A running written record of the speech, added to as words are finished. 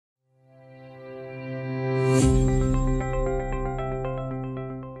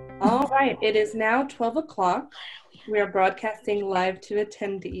right, it is now 12 o'clock. We are broadcasting live to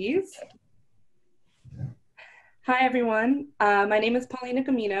attendees. Hi, everyone. My name is Paulina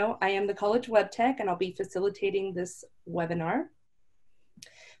Camino. I am the College Web Tech, and I'll be facilitating this webinar.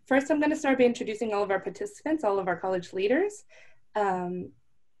 First, I'm going to start by introducing all of our participants, all of our college leaders. And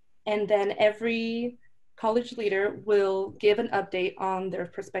then every college leader will give an update on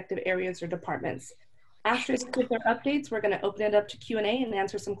their respective areas or departments. After they give their updates, we're going to open it up to Q&A and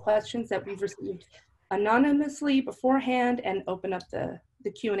answer some questions that we've received anonymously beforehand and open up the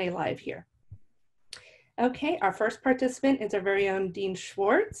Q&A live here. Okay, our first participant is our very own Dean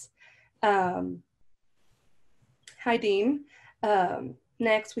Schwartz. Hi, Dean.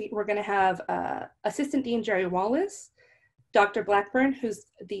 Next, we're going to have Assistant Dean Jerry Wallace, Dr. Blackburn, who's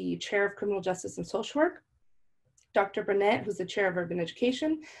the Chair of Criminal Justice and Social Work, Dr. Burnett, who's the Chair of Urban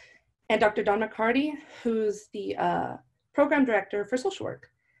Education, and Dr. Don McCarty, who's the Program Director for Social Work.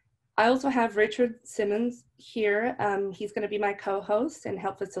 I also have Richard Simmons here. He's going to be my co-host and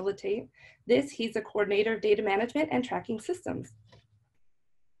help facilitate this. He's a coordinator of data management and tracking systems.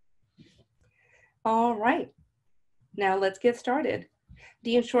 All right, now let's get started.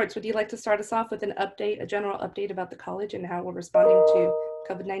 Dean Schwartz, would you like to start us off with an update, a general update about the college and how we're responding to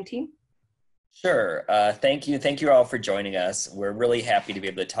COVID-19? Sure. Thank you all for joining us. We're really happy to be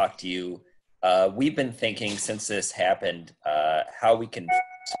able to talk to you. We've been thinking since this happened, how we can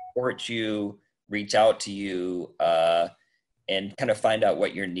support you, reach out to you, and kind of find out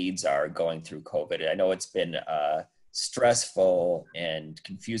what your needs are going through COVID. I know it's been a stressful and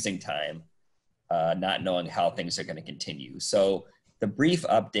confusing time, not knowing how things are going to continue. So the brief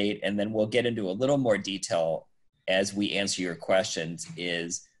update, and then we'll get into a little more detail as we answer your questions,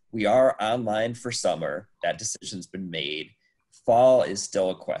 is we are online for summer. That decision's been made. Fall is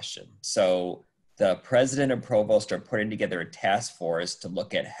still a question. So the president and provost are putting together a task force to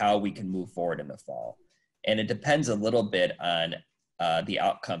look at how we can move forward in the fall. And it depends a little bit on the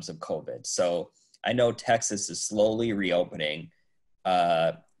outcomes of COVID. So I know Texas is slowly reopening.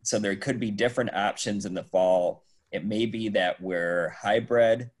 So there could be different options in the fall. It may be that we're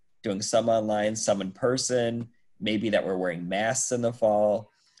hybrid, doing some online, some in person, maybe that we're wearing masks in the fall.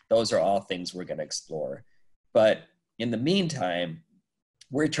 Those are all things we're going to explore. But in the meantime,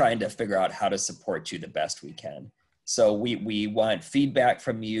 we're trying to figure out how to support you the best we can. So we want feedback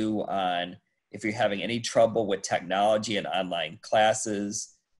from you on if you're having any trouble with technology and online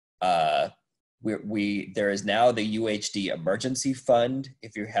classes. There is now the UHD Emergency Fund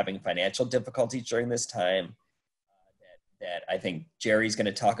if you're having financial difficulties during this time, that I think Jerry's going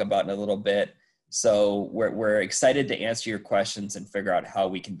to talk about in a little bit. So we're excited to answer your questions and figure out how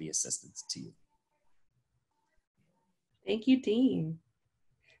we can be assistance to you. Thank you, Dean.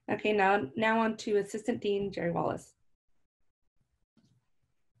 Okay, now on to Assistant Dean Jerry Wallace.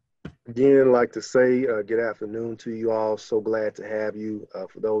 Again, I'd like to say good afternoon to you all. So glad to have you.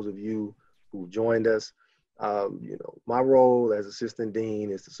 For those of you who joined us, my role as Assistant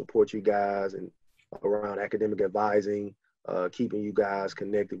Dean is to support you guys and around academic advising, keeping you guys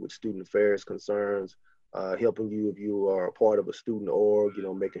connected with student affairs concerns, helping you if you are a part of a student org,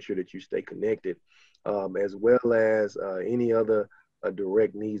 making sure that you stay connected, as well as any other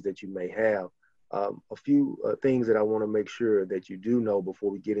direct needs that you may have. A few things that I want to make sure that you do know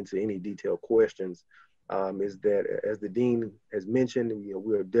before we get into any detailed questions is that, as the Dean has mentioned,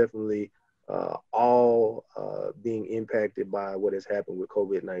 we are definitely all being impacted by what has happened with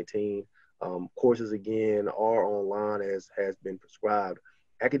COVID-19. Courses, again, are online as has been prescribed.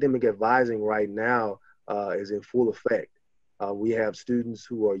 Academic advising right now is in full effect. We have students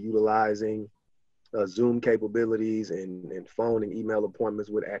who are utilizing Zoom capabilities and phone and email appointments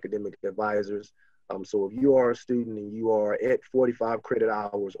with academic advisors. So if you are a student and you are at 45 credit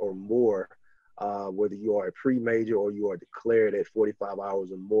hours or more, whether you are a pre-major or you are declared at 45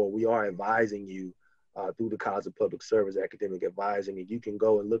 hours or more, we are advising you through the College of Public Service Academic Advising. And you can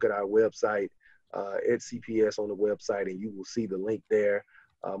go and look at our website at CPS on the website, and you will see the link there.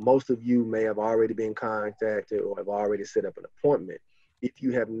 Most of you may have already been contacted or have already set up an appointment. If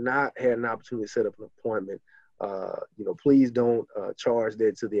you have not had an opportunity to set up an appointment, please don't charge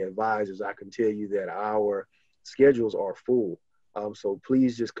that to the advisors. I can tell you that our schedules are full. So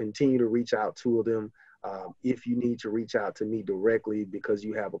please just continue to reach out to them. If you need to reach out to me directly because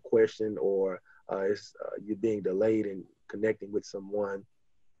you have a question or you're being delayed in connecting with someone,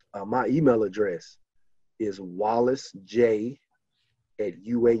 my email address is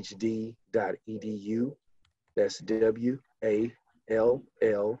wallacej@uhd.edu. That's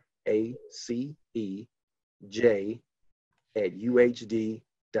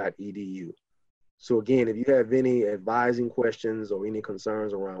WALLACEJ@uhd.edu. So again, if you have any advising questions or any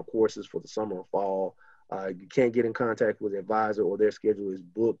concerns around courses for the summer or fall, you can't get in contact with the advisor or their schedule is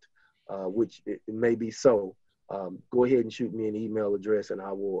booked, which it may be so, go ahead and shoot me an email address and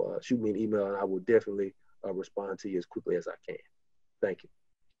I will shoot me an email and I will definitely respond to you as quickly as I can. Thank you.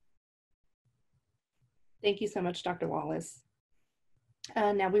 Thank you so much, Dr. Wallace.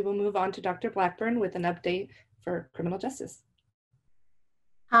 Now we will move on to Dr. Blackburn with an update for criminal justice.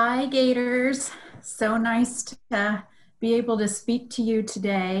 Hi, Gators. So nice to be able to speak to you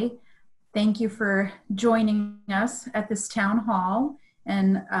today. Thank you for joining us at this town hall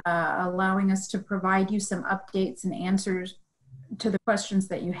and allowing us to provide you some updates and answers to the questions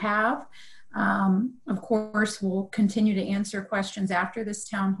that you have. Of course, we'll continue to answer questions after this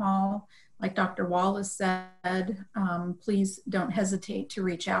town hall. Like Dr. Wallace said, please don't hesitate to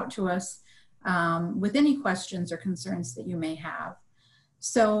reach out to us with any questions or concerns that you may have.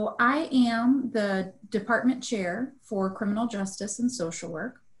 So I am the department chair for criminal justice and social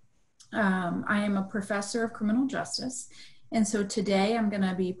work. I am a professor of criminal justice. And so today I'm going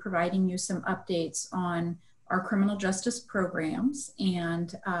to be providing you some updates on our criminal justice programs,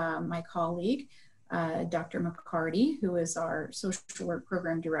 and my colleague, Dr. McCarty, who is our social work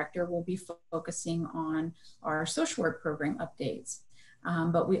program director, will be focusing on our social work program updates.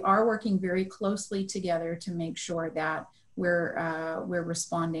 But we are working very closely together to make sure that we're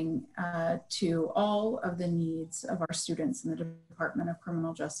responding to all of the needs of our students in the Department of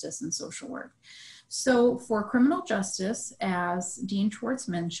Criminal Justice and Social Work. So for criminal justice, as Dean Schwartz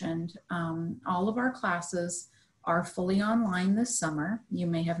mentioned, all of our classes are fully online this summer. You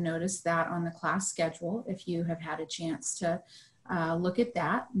may have noticed that on the class schedule if you have had a chance to look at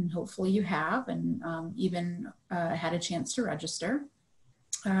that, and hopefully you have, and even had a chance to register.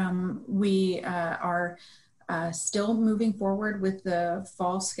 We are still moving forward with the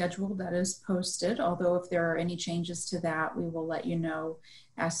fall schedule that is posted, although if there are any changes to that, we will let you know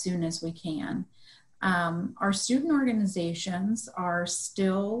as soon as we can. Our student organizations are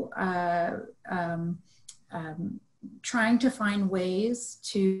still trying to find ways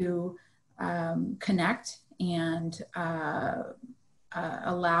to connect and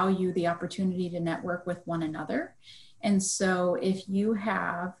allow you the opportunity to network with one another. And so if you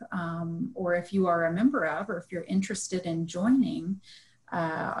have, or if you are a member of, or if you're interested in joining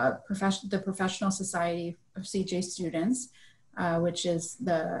the Professional Society of CJ Students, which is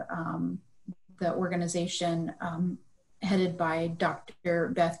the organization headed by Dr.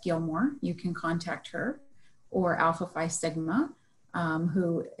 Beth Gilmore, you can contact her, or Alpha Phi Sigma,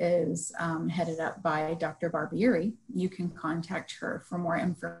 who is headed up by Dr. Barbieri. You can contact her for more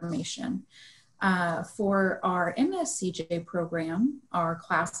information. For our MSCJ program, our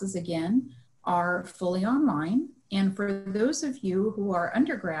classes again are fully online. And for those of you who are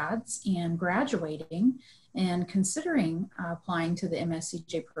undergrads and graduating and considering applying to the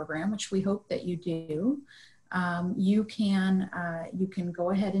MSCJ program, which we hope that you do, you can go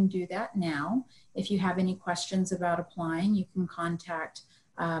ahead and do that now. If you have any questions about applying, you can contact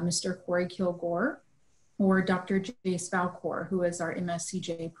Mr. Corey Kilgore or Dr. Jace Valcor, who is our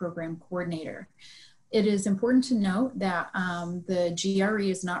MSCJ program coordinator. It is important to note that the GRE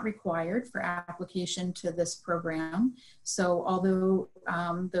is not required for application to this program. So although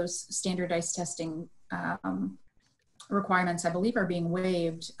those standardized testing requirements, I believe, are being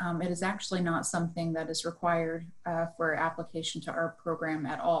waived, it is actually not something that is required for application to our program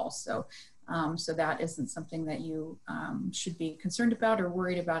at all. So, so that isn't something that you should be concerned about or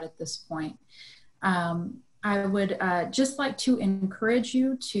worried about at this point. I would just like to encourage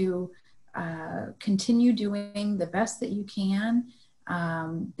you to continue doing the best that you can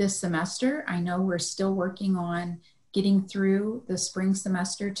this semester. I know we're still working on getting through the spring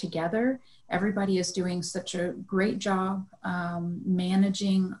semester together. Everybody is doing such a great job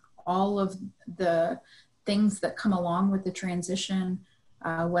managing all of the things that come along with the transition,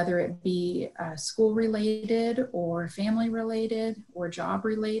 whether it be school related or family related or job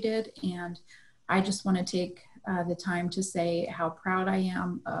related. And I just want to take the time to say how proud I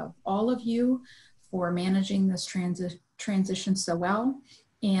am of all of you for managing this transition so well.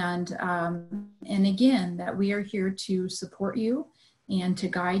 And again, that we are here to support you and to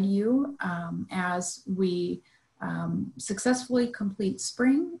guide you as we successfully complete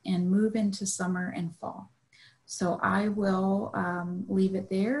spring and move into summer and fall. So I will leave it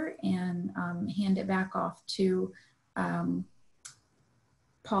there and hand it back off to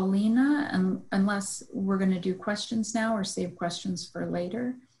Paulina, unless we're going to do questions now or save questions for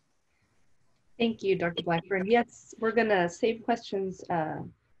later. Thank you, Dr. Blackburn. Yes, we're going to save questions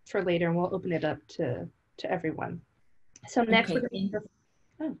for later, and we'll open it up to everyone. So next,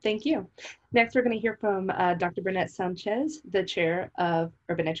 Okay. Oh, thank you. Next, we're going to hear from Dr. Burnett Sanchez, the Chair of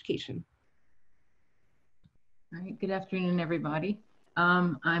Urban Education. All right, good afternoon, everybody.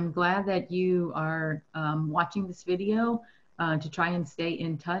 I'm glad that you are watching this video to try and stay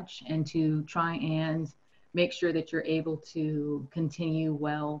in touch and to try and make sure that you're able to continue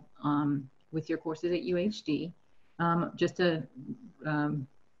well with your courses at UHD. Just to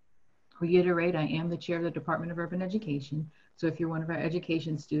reiterate, I am the chair of the Department of Urban Education. So if you're one of our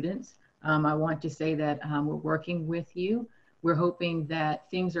education students, I want to say that we're working with you. We're hoping that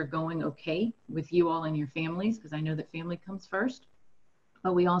things are going okay with you all and your families, because I know that family comes first.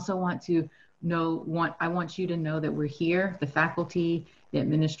 But we also want to I want you to know that we're here, the faculty, the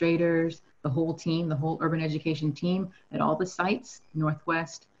administrators, the whole team, the whole urban education team at all the sites,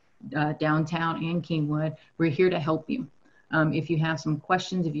 Northwest, downtown, and Kingwood. We're here to help you. If you have some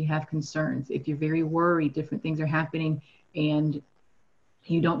questions, if you have concerns, if you're very worried, different things are happening and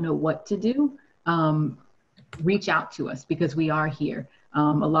you don't know what to do, reach out to us because we are here.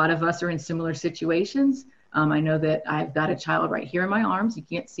 A lot of us are in similar situations. I know that I've got a child right here in my arms. You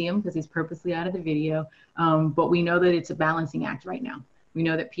can't see him because he's purposely out of the video, but we know that it's a balancing act right now. We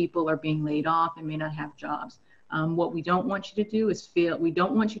know that people are being laid off and may not have jobs. What we don't want you to do is we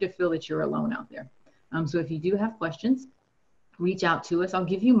don't want you to feel that you're alone out there. So if you do have questions, reach out to us. I'll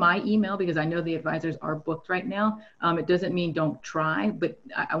give you my email because I know the advisors are booked right now. It doesn't mean don't try, but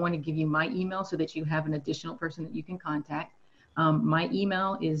I want to give you my email so that you have an additional person that you can contact. My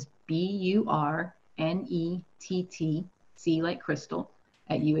email is BURNETT, C like crystal,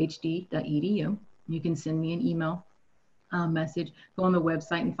 @UHD.edu. You can send me an email message. Go on the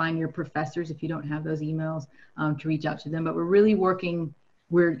website and find your professors if you don't have those emails to reach out to them. But we're really working.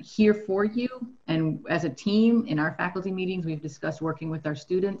 We're here for you, and as a team in our faculty meetings, we've discussed working with our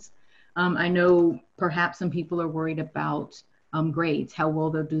students. I know perhaps some people are worried about grades, how well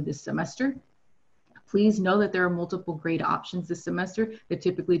they'll do this semester. Please know that there are multiple grade options this semester that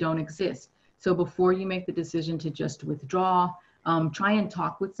typically don't exist. So before you make the decision to just withdraw, try and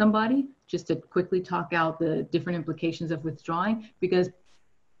talk with somebody just to quickly talk out the different implications of withdrawing, because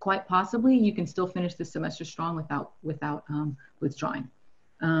quite possibly you can still finish the semester strong without withdrawing.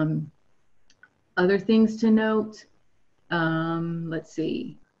 Other things to note, let's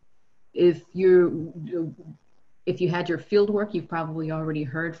see, if you had your field work, you've probably already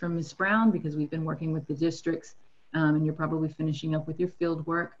heard from Ms. Brown because we've been working with the districts and you're probably finishing up with your field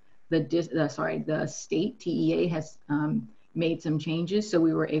work. The state TEA has made some changes, so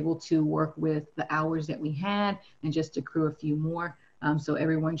we were able to work with the hours that we had and just accrue a few more. So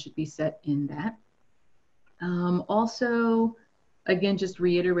everyone should be set in that. Also, again, just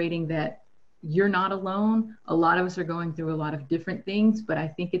reiterating that you're not alone. A lot of us are going through a lot of different things, but I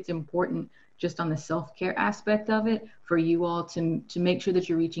think it's important just on the self-care aspect of it for you all to make sure that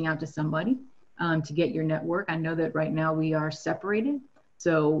you're reaching out to somebody to get your network. I know that right now we are separated.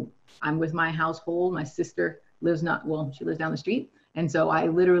 So I'm with my household. My sister lives she lives down the street. And so I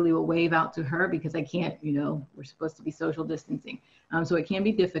literally will wave out to her because I can't, we're supposed to be social distancing. So it can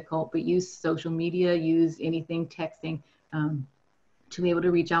be difficult, but use social media, use anything, texting, to be able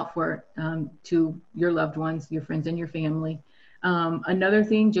to reach out to your loved ones, your friends and your family. Another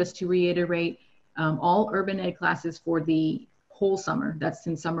thing, just to reiterate, all urban ed classes for the whole summer, that's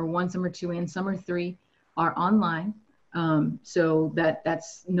in summer 1, summer 2, and summer 3, are online. So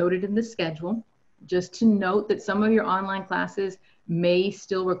that's noted in the schedule. Just to note that some of your online classes may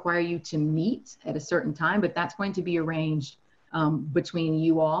still require you to meet at a certain time, but that's going to be arranged between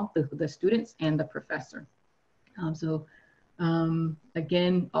you all, the students, and the professor.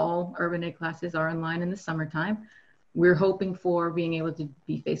 Again, all urban ed classes are online in the summertime. We're hoping for being able to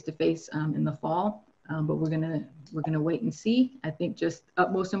be face-to-face in the fall, but we're gonna wait and see. I think just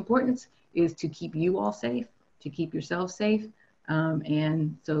utmost importance is to keep you all safe, to keep yourselves safe,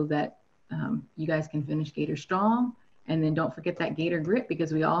 and so that you guys can finish Gator strong. And then don't forget that Gator grit,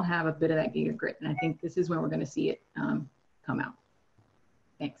 because we all have a bit of that Gator grit. And I think this is when we're gonna see it come out.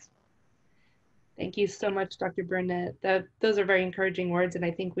 Thanks. Thank you so much, Dr. Burnett. Those are very encouraging words, and I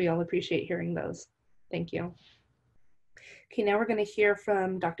think we all appreciate hearing those. Thank you. Okay, now we're going to hear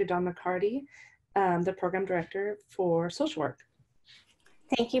from Dr. Dawn McCarty, the Program Director for Social Work.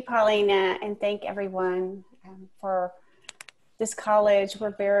 Thank you, Paulina, and thank everyone for this college.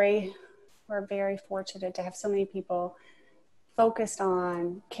 We're very fortunate to have so many people focused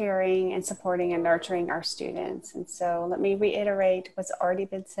on caring and supporting and nurturing our students. And so let me reiterate what's already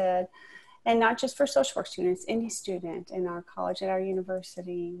been said. And not just for social work students, any student in our college, at our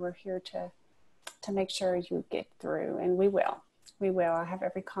university, we're here to make sure you get through, and we will. We will. I have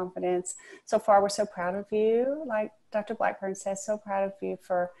every confidence. So far, we're so proud of you. Like Dr. Blackburn says, so proud of you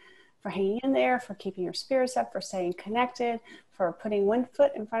for hanging in there, for keeping your spirits up, for staying connected, for putting one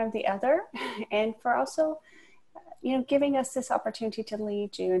foot in front of the other, and for also, you know, giving us this opportunity to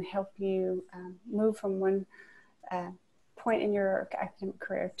lead you and help you move from one point in your academic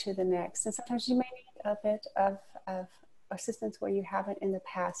career to the next. And sometimes you may need a bit of assistance where you haven't in the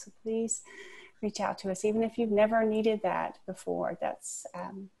past. So please reach out to us, even if you've never needed that before. That's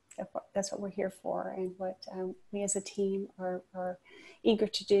what we're here for, and what we as a team are eager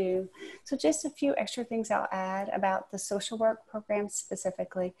to do. So just a few extra things I'll add about the social work program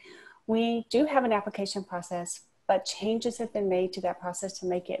specifically. We do have an application process, but changes have been made to that process to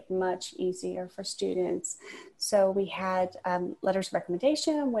make it much easier for students. So we had letters of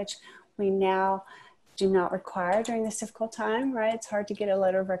recommendation, which we now do not require during this difficult time, right? It's hard to get a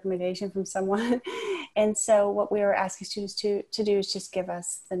letter of recommendation from someone. And so what we are asking students to do is just give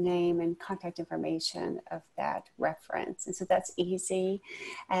us the name and contact information of that reference. And so that's easy.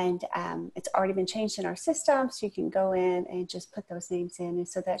 And it's already been changed in our system, so you can go in and just put those names in. And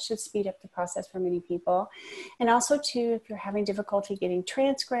so that should speed up the process for many people. And also too, if you're having difficulty getting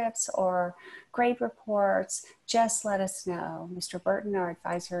transcripts or grade reports, just let us know. Mr. Burton, our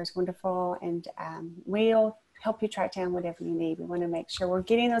advisor, is wonderful, and we'll help you track down whatever you need. We want to make sure we're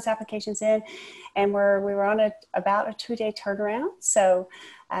getting those applications in, and we were on about a 2-day turnaround. So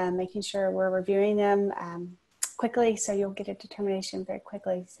making sure we're reviewing them quickly, so you'll get a determination very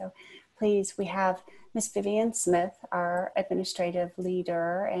quickly. So please, we have Miss Vivian Smith, our administrative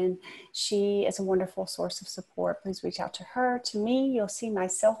leader, and she is a wonderful source of support. Please reach out to her. To me, you'll see my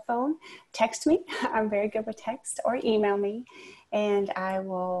cell phone. Text me. I'm very good with text, or email me, and I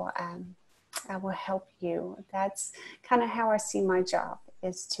will help you. That's kind of how I see my job,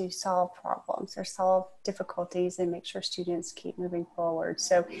 is to solve problems or solve difficulties and make sure students keep moving forward.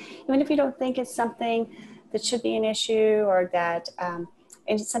 So even if you don't think it's something that should be an issue, or that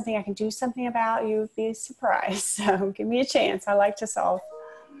it's something I can do something about, you'd be surprised. So give me a chance. I like to solve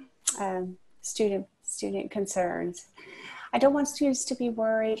student concerns. I don't want students to be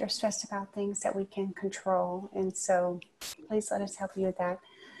worried or stressed about things that we can control. And so please let us help you with that.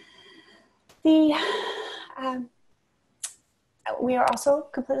 We are also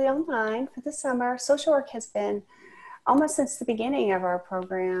completely online for the summer. Social work has been, almost since the beginning of our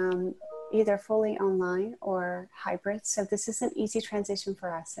program, either fully online or hybrid. So this is an easy transition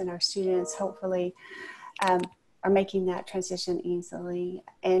for us, and our students hopefully are making that transition easily.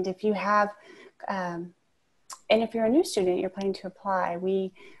 And if you have, and if you're a new student, you're planning to apply,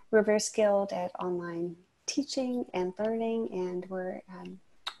 we're very skilled at online teaching and learning, and we're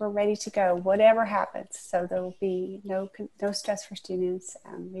ready to go, whatever happens. So there will be no stress for students.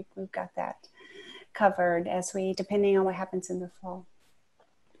 We've got that covered depending on what happens in the fall.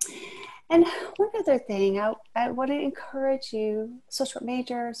 And one other thing, I want to encourage you, social work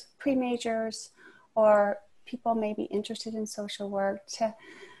majors, pre-majors, or people maybe interested in social work,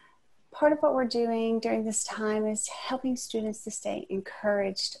 part of what we're doing during this time is helping students to stay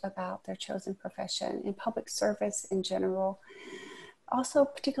encouraged about their chosen profession and public service in general. Also,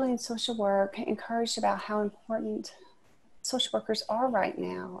 particularly in social work, encouraged about how important social workers are right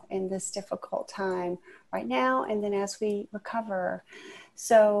now in this difficult time, right now, and then as we recover.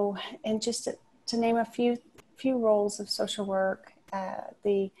 So, and just to name a few roles of social work,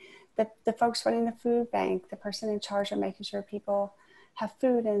 the folks running the food bank, the person in charge of making sure people have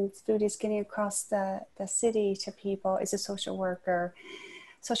food and food is getting across the city to people, is a social worker.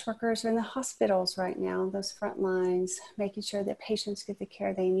 Social workers are in the hospitals right now, those front lines, making sure that patients get the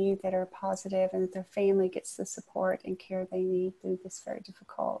care they need that are positive, and that their family gets the support and care they need through this very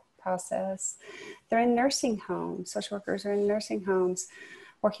difficult process. They're in nursing homes. Social workers are in nursing homes,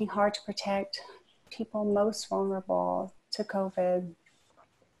 working hard to protect people most vulnerable to COVID.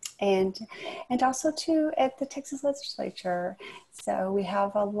 And also too at the Texas legislature. So we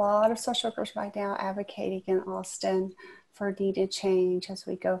have a lot of social workers right now advocating in Austin for needed change as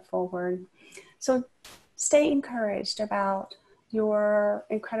we go forward. So stay encouraged about your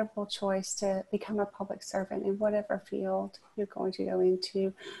incredible choice to become a public servant in whatever field you're going to go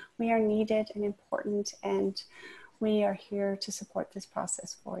into. We are needed and important, and we are here to support this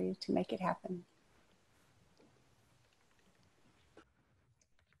process for you to make it happen.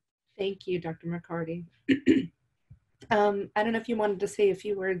 Thank you, Dr. McCarty. I don't know if you wanted to say a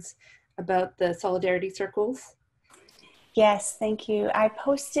few words about the Solidarity Circles. Yes, thank you. I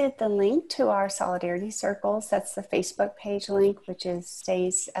posted the link to our Solidarity Circles. That's the Facebook page link, which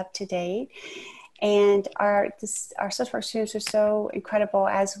stays up to date. And our social work students are so incredible.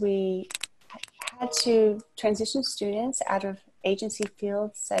 As we had to transition students out of agency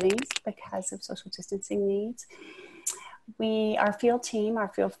field settings because of social distancing needs. Our field team, our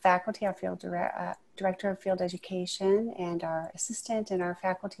field faculty, our field director of field education, and our assistant and our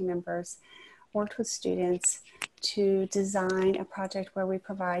faculty members worked with students to design a project where we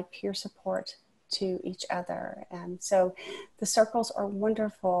provide peer support to each other. And so the circles are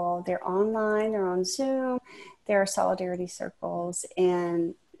wonderful. They're online, they're on Zoom. There are solidarity circles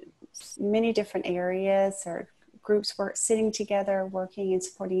in many different areas, or groups sitting together, working and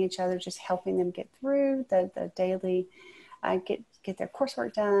supporting each other, just helping them get through the daily, get their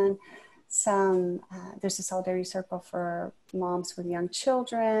coursework done. There's a solidarity circle for moms with young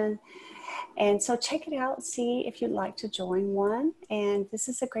children. And so check it out, see if you'd like to join one. And this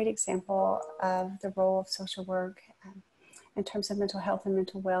is a great example of the role of social work in terms of mental health and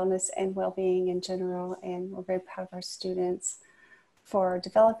mental wellness and well-being in general. And we're very proud of our students for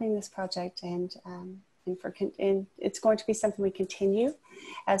developing this project, and it's going to be something we continue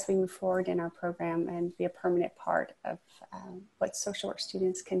as we move forward in our program and be a permanent part of what social work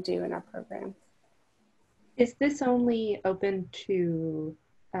students can do in our program. Is this only open to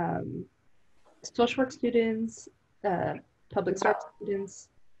social work students, public service students?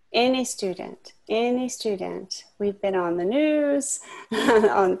 Any student. We've been on the news,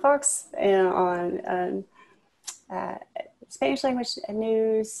 on Fox, on Spanish language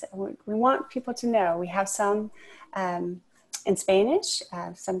news. We want people to know. We have some in Spanish,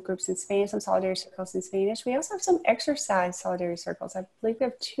 some groups in Spanish, some solidarity circles in Spanish. We also have some exercise solidarity circles. I believe we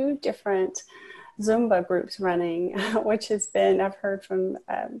have 2 different Zumba groups running, which has been, I've heard from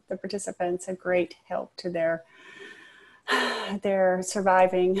the participants, a great help to their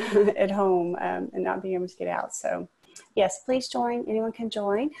surviving at home and not being able to get out. So yes, please join. Anyone can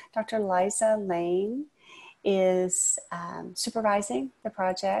join. Dr. Liza Lane is supervising the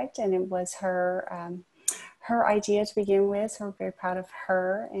project, and it was her idea to begin with. So we're very proud of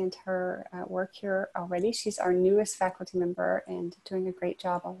her and her work here already. She's our newest faculty member and doing a great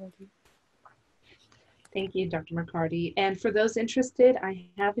job already. Thank you, Dr. McCarty. And for those interested, I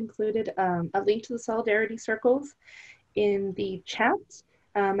have included a link to the Solidarity Circles in the chat.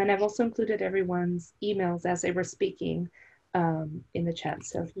 And I've also included everyone's emails as they were speaking in the chat.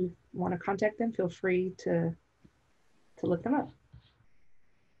 So if you want to contact them, feel free to look them up.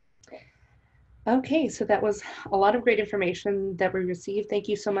 Okay, so that was a lot of great information that we received. Thank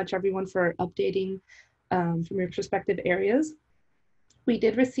you so much, everyone, for updating from your respective areas. We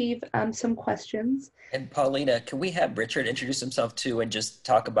did receive some questions. And Paulina, can we have Richard introduce himself too and just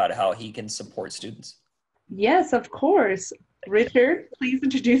talk about how he can support students? Yes, of course. Richard, please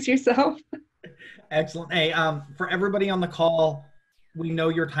introduce yourself. Excellent. Hey, for everybody on the call, we know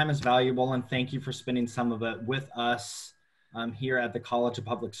your time is valuable, and thank you for spending some of it with us here at the College of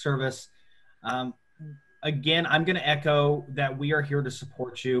Public Service. Again, I'm going to echo that we are here to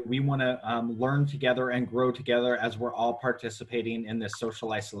support you. We want to learn together and grow together as we're all participating in this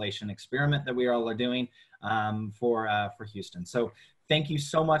social isolation experiment that we all are doing for Houston. So thank you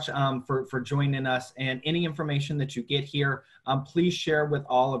so much for joining us. And any information that you get here, please share with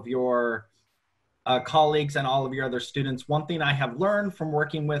all of your colleagues and all of your other students. One thing I have learned from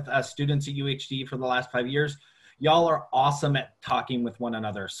working with students at UHD for the last 5 years, y'all are awesome at talking with one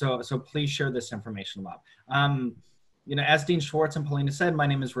another. So please share this information about. You know, as Dean Schwartz and Paulina said, my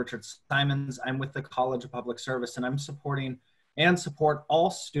name is Richard Simons. I'm with the College of Public Service, and I'm supporting and support all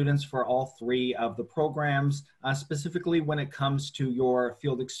students for all 3 of the programs, specifically when it comes to your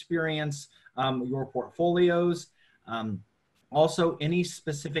field experience, your portfolios, also any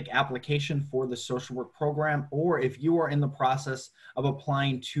specific application for the social work program, or if you are in the process of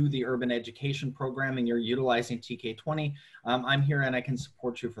applying to the urban education program and you're utilizing TK20, I'm here and I can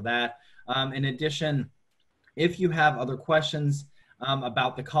support you for that. In addition, if you have other questions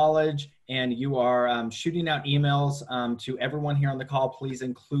about the college and you are shooting out emails to everyone here on the call, please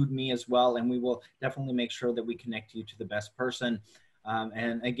include me as well, and we will definitely make sure that we connect you to the best person.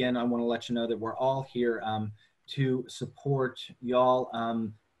 And again, I want to let you know that we're all here to support y'all,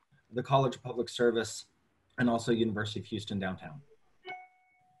 the College of Public Service, and also University of Houston downtown.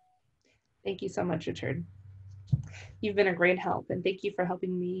 Thank you so much, Richard. You've been a great help, and thank you for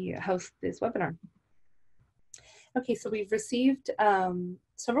helping me host this webinar. Okay, so we've received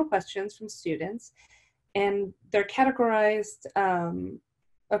several questions from students, and they're categorized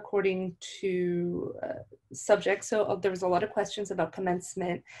according to subjects. So there was a lot of questions about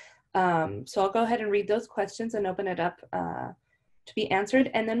commencement. So I'll go ahead and read those questions and open it up to be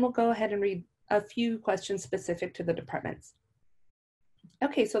answered, and then we'll go ahead and read a few questions specific to the departments.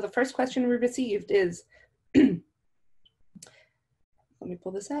 Okay, so the first question we received is, let me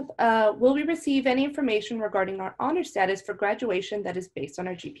pull this up. Will we receive any information regarding our honor status for graduation that is based on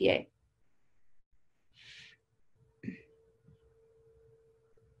our GPA?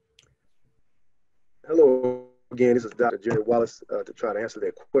 Hello again, this is Dr. Jerry Wallace to try to answer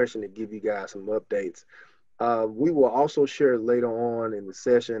that question and give you guys some updates. We will also share later on in the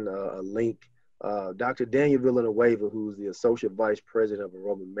session a link. Dr. Daniel Villanueva, who's the Associate Vice President of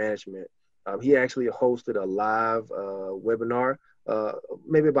Enrollment Management, he actually hosted a live webinar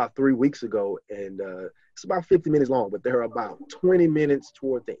maybe about 3 weeks ago, and it's about 50 minutes long, but there are about 20 minutes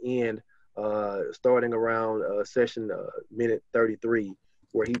toward the end, starting around session minute 33,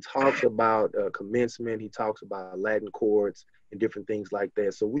 where he talks about commencement, he talks about Latin chords and different things like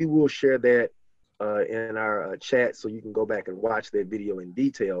that. So we will share that in our chat so you can go back and watch that video in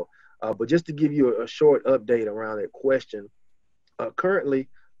detail. But just to give you a short update around that question, currently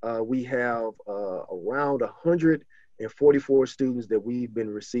we have around 144 students that we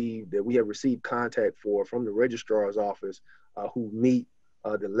have received contact for from the registrar's office who meet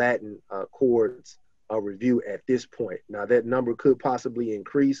the Latin chords review at this point. Now that number could possibly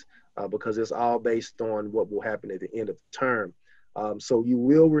increase because it's all based on what will happen at the end of the term. So you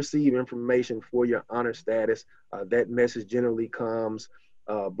will receive information for your honor status. That message generally comes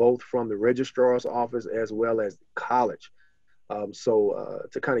both from the registrar's office as well as the college. So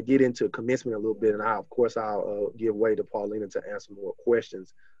to kind of get into commencement a little bit, and I'll give way to Paulina to answer more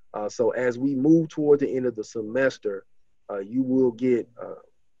questions. So as we move toward the end of the semester, you will get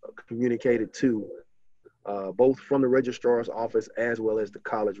communicated to both from the registrar's office as well as the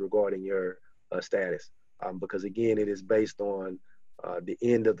college regarding your status. Because again, it is based on the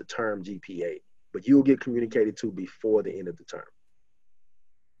end of the term GPA, but you will get communicated to before the end of the term.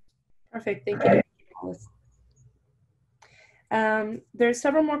 Perfect, thank you. There's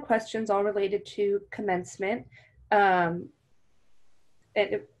several more questions all related to commencement, and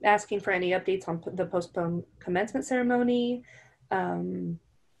asking for any updates on the postponed commencement ceremony,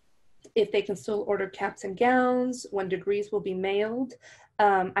 if they can still order caps and gowns, when degrees will be mailed.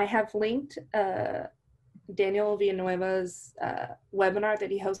 I have linked Daniel Villanueva's webinar that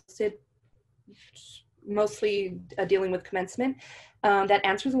he hosted, mostly dealing with commencement, that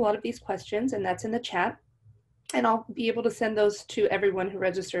answers a lot of these questions, and that's in the chat. And I'll be able to send those to everyone who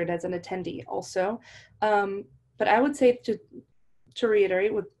registered as an attendee also. But I would say to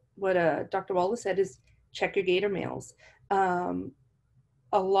reiterate what Dr. Wallace said is check your Gator mails.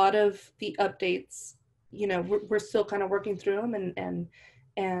 A lot of the updates, you know, we're still kind of working through them,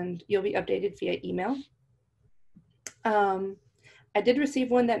 and you'll be updated via email. I did receive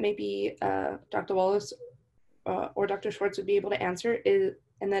one that maybe Dr. Wallace or Dr. Schwartz would be able to answer,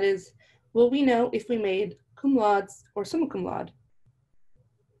 and that is, will we know if we made cum laudes or summa cum laude?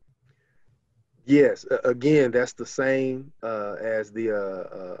 Yes, again, that's the same as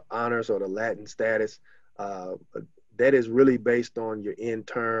the honors or the Latin status. That is really based on your end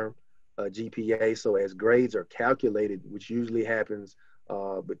term GPA. So as grades are calculated, which usually happens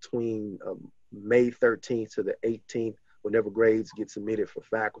between May 13th to the 18th, whenever grades get submitted for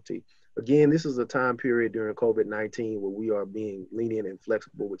faculty. Again, this is a time period during COVID-19 where we are being lenient and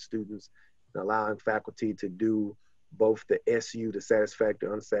flexible with students and allowing faculty to do both the SU, the satisfactory,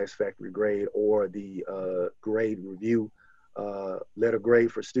 unsatisfactory grade, or the grade review letter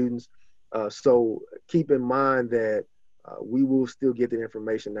grade for students. So keep in mind that we will still get the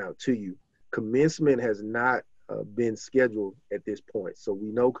information out to you. Commencement has not been scheduled at this point. So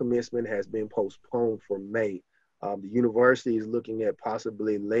we know commencement has been postponed for May. The university is looking at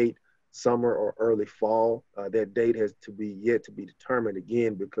possibly late summer or early fall. That date has yet to be determined,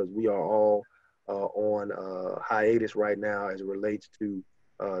 again, because we are all on hiatus right now as it relates to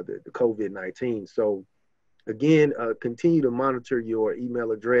the COVID-19. So again, continue to monitor your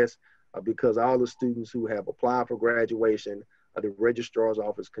email address because all the students who have applied for graduation, the registrar's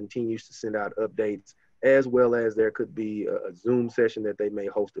office continues to send out updates, as well as there could be a Zoom session that they may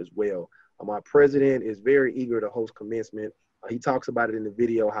host as well. My president is very eager to host commencement. He talks about it in the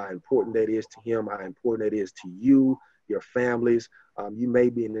video, how important that is to him, how important that is to you, your families. You may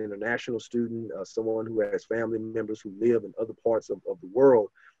be an international student, someone who has family members who live in other parts of the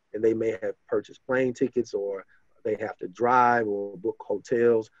world, and they may have purchased plane tickets, or they have to drive or book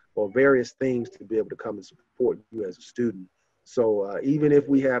hotels or various things to be able to come and support you as a student. So even if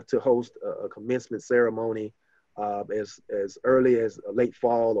we have to host a commencement ceremony as early as late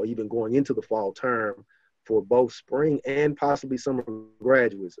fall or even going into the fall term for both spring and possibly summer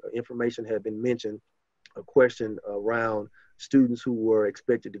graduates, information had been mentioned, a question around students who were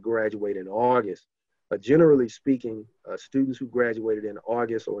expected to graduate in August. Generally speaking, students who graduated in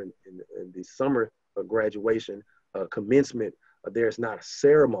August or in the summer graduation commencement there's not a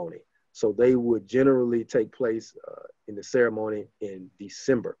ceremony. So they would generally take place in the ceremony in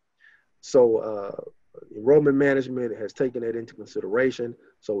December. So enrollment management has taken that into consideration.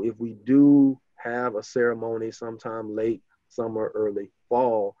 So if we do have a ceremony sometime late summer, early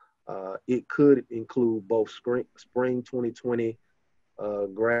fall, it could include both spring 2020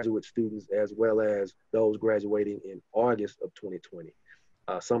 graduate students as well as those graduating in August of 2020,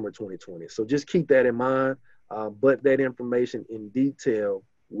 summer 2020. So just keep that in mind, but that information in detail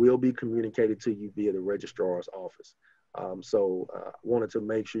will be communicated to you via the registrar's office. So I wanted to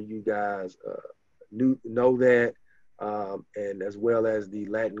make sure you guys know that, and as well as the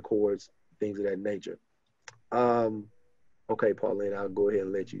Latin chords, things of that nature. Okay, Pauline, I'll go ahead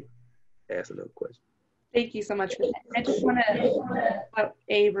and let you ask another question. Thank you so much for that. I just want to put out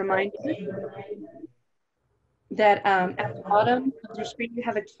a reminder that at the bottom of your screen you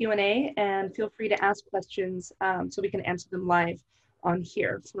have a Q&A, and feel free to ask questions so we can answer them live on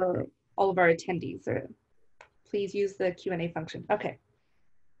here for all of our attendees. Please use the Q&A function. Okay.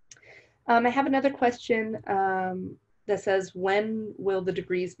 I have another question that says, when will the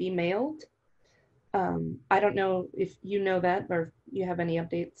degrees be mailed? I don't know if you know that or if you have any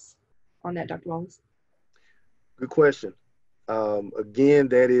updates on that, Dr. Wallace. Good question. Again,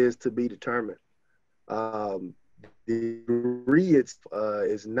 that is to be determined. The degree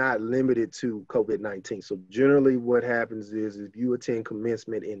is not limited to COVID-19. So generally what happens is if you attend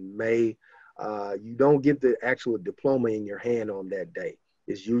commencement in May, you don't get the actual diploma in your hand on that day.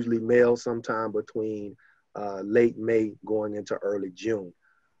 It's usually mailed sometime between late May going into early June.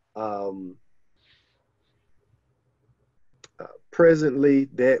 Presently,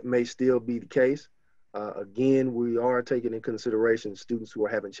 that may still be the case. Again, we are taking in consideration students who are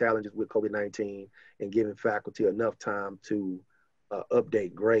having challenges with COVID-19 and giving faculty enough time to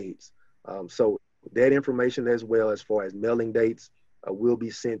update grades. So that information, as well as far as mailing dates, will be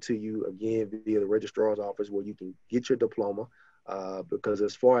sent to you again via the registrar's office where you can get your diploma. Because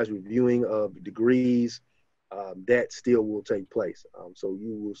as far as reviewing of degrees, that still will take place. So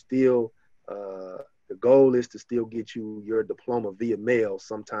you will still, the goal is to still get you your diploma via mail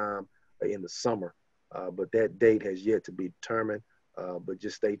sometime in the summer. But that date has yet to be determined, but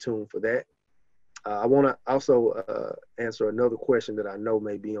just stay tuned for that. I want to also answer another question that I know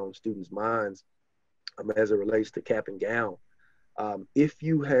may be on students' minds as it relates to cap and gown. If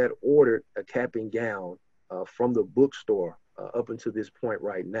you had ordered a cap and gown from the bookstore up until this point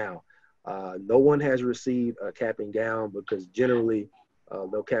right now, no one has received a cap and gown because generally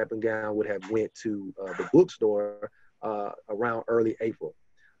the cap and gown would have went to the bookstore around early April.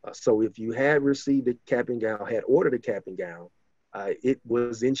 So if you had received a cap and gown, had ordered a cap and gown, it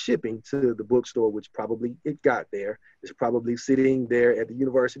was in shipping to the bookstore, which probably it got there. It's probably sitting there at the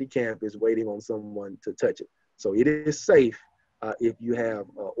university campus waiting on someone to touch it. So it is safe if you have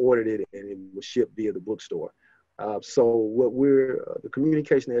ordered it and it was shipped via the bookstore. So what the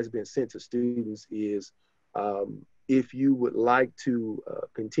communication that has been sent to students is if you would like to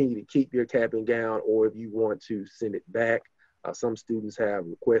continue to keep your cap and gown, or if you want to send it back. Some students have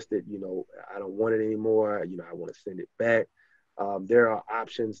requested, I don't want it anymore. I want to send it back. There are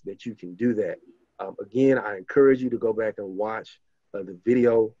options that you can do that. Again, I encourage you to go back and watch the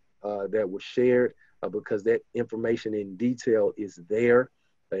video that was shared because that information in detail is there.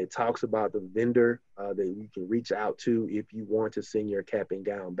 It talks about the vendor that you can reach out to if you want to send your cap and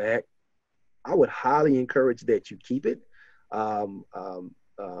gown back. I would highly encourage that you keep it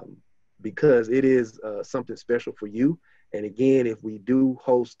because it is something special for you. And again, if we do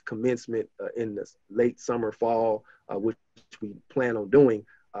host commencement in the late summer, fall, which we plan on doing,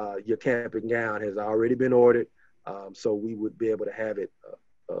 your cap and gown has already been ordered. So we would be able to have it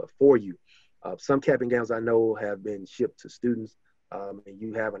for you. Some cap and gowns I know have been shipped to students, and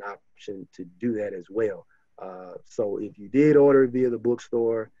you have an option to do that as well. So if you did order it via the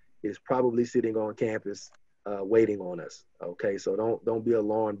bookstore, it's probably sitting on campus waiting on us. Okay, so don't be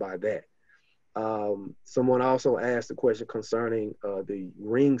alarmed by that. Someone also asked a question concerning the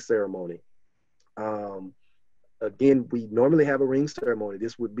ring ceremony. Again, we normally have a ring ceremony.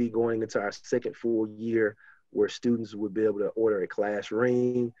 This would be going into our second full year where students would be able to order a class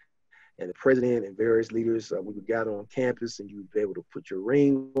ring, and the president and various leaders, we would gather on campus and you would be able to put your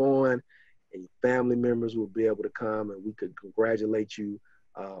ring on, and your family members would be able to come and we could congratulate you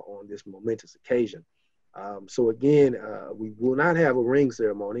on this momentous occasion. So again, we will not have a ring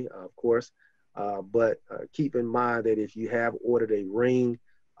ceremony, of course, but keep in mind that if you have ordered a ring,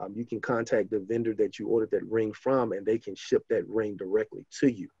 you can contact the vendor that you ordered that ring from and they can ship that ring directly to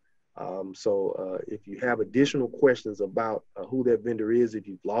you. So if you have additional questions about who that vendor is, if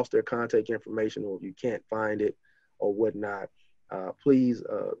you've lost their contact information or if you can't find it or whatnot, please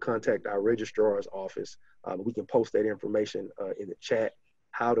contact our registrar's office. We can post that information in the chat,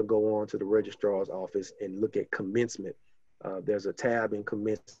 how to go on to the registrar's office and look at commencement. There's a tab in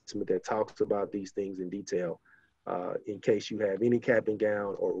commencement that talks about these things in detail in case you have any cap and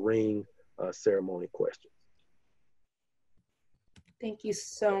gown or ring ceremony questions. Thank you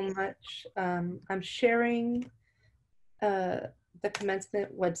so much. I'm sharing the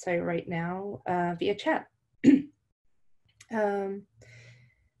commencement website right now via chat.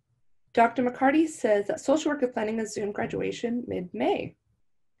 Dr. McCarty says that social work is planning a Zoom graduation mid-May.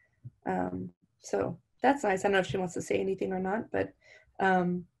 So that's nice. I don't know if she wants to say anything or not, but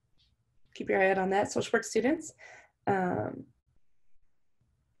keep your eye out on that. Social work students.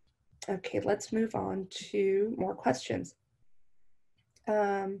 Okay, let's move on to more questions.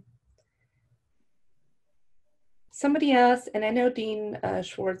 Somebody asked, and I know Dean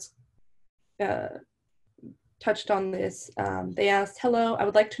Schwartz touched on this. They asked, hello, I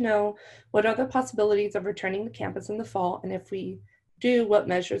would like to know what are the possibilities of returning to campus in the fall, and if we do, what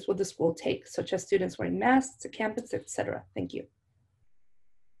measures will the school take, such as students wearing masks to campus, etc. Thank you.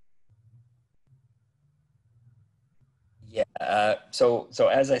 Yeah, so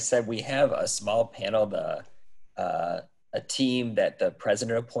as I said, we have a small panel, a team that the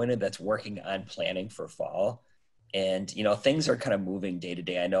president appointed that's working on planning for fall. And, you know, things are kind of moving day to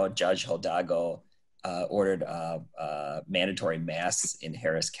day. I know Judge Hidalgo ordered mandatory masks in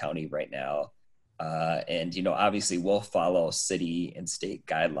Harris County right now. And, you know, obviously we'll follow city and state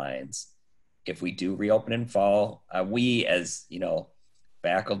guidelines. If we do reopen in fall, we as, you know,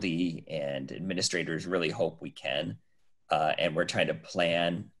 faculty and administrators really hope we can. And we're trying to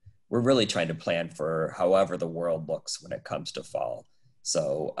plan. We're really trying to plan for however the world looks when it comes to fall.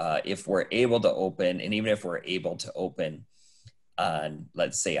 So if we're able to open, and even if we're able to open on,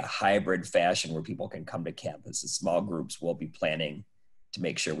 let's say, a hybrid fashion where people can come to campus in small groups, we'll be planning to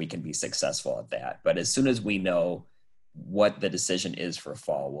make sure we can be successful at that. But as soon as we know what the decision is for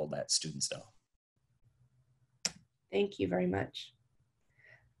fall, we'll let students know. Thank you very much.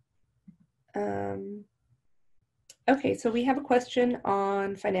 Okay, so we have a question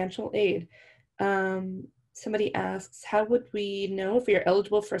on financial aid. Somebody asks, how would we know if we are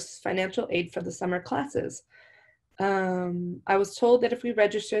eligible for financial aid for the summer classes? I was told that if we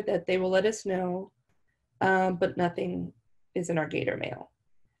register that they will let us know, but nothing is in our Gator mail.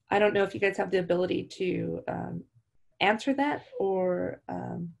 I don't know if you guys have the ability to answer that or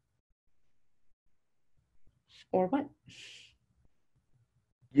what?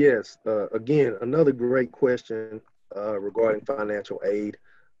 Yes, again, another great question regarding financial aid.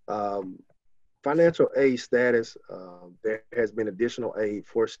 Financial aid status, there has been additional aid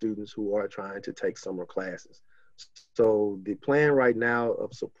for students who are trying to take summer classes. So the plan right now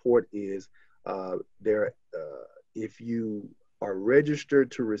of support is if you are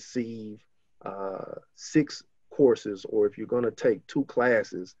registered to receive 6 courses, or if you're going to take 2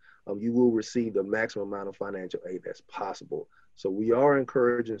 classes, you will receive the maximum amount of financial aid that's possible. So we are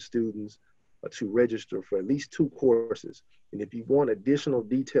encouraging students to register for at least 2 courses. And if you want additional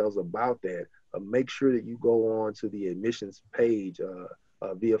details about that, make sure that you go on to the admissions page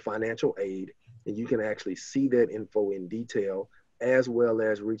via financial aid, and you can actually see that info in detail, as well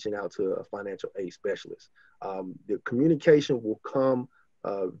as reaching out to a financial aid specialist. The communication will come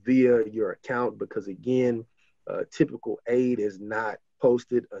via your account because, again, typical aid is not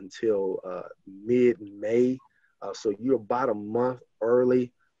posted until mid-May. So you're about a month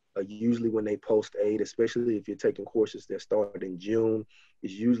early. Usually when they post aid, especially if you're taking courses that start in June,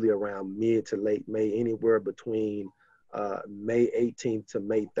 is usually around mid to late May. Anywhere between May 18th to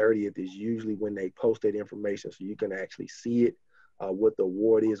May 30th is usually when they post that information, so you can actually see it, what the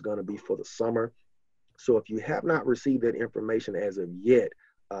award is going to be for the summer. So if you have not received that information as of yet,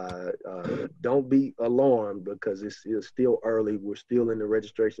 don't be alarmed because it's still early. We're still in the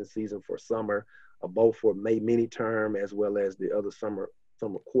registration season for summer, both for May mini term as well as the other summer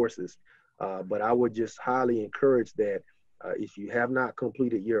courses. But I would just highly encourage that if you have not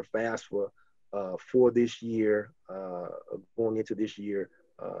completed your FAFSA for this year, going into this year,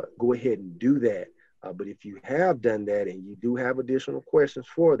 go ahead and do that. But if you have done that and you do have additional questions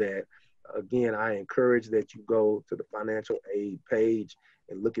for that, again, I encourage that you go to the financial aid page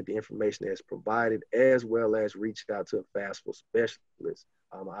and look at the information that's provided, as well as reach out to a FAFSA specialist.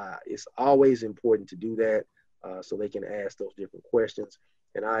 It's always important to do that so they can ask those different questions.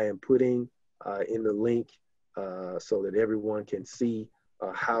 And I am putting in the link so that everyone can see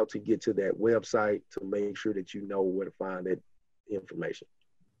how to get to that website to make sure that you know where to find that information.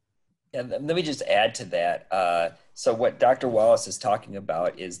 And let me just add to that. So what Dr. Wallace is talking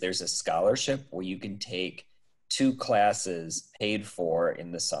about is there's a scholarship where you can take 2 classes paid for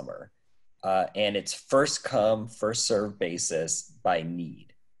in the summer. And it's first come, first served basis by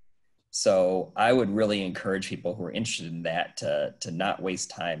need. So I would really encourage people who are interested in that to not waste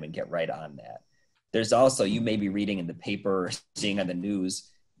time and get right on that. There's also, you may be reading in the paper or seeing on the news,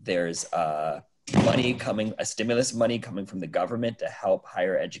 there's money coming, a stimulus money coming from the government to help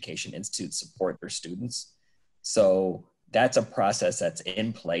higher education institutes support their students. So that's a process that's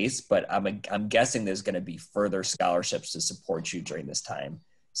in place, but I'm guessing there's going to be further scholarships to support you during this time.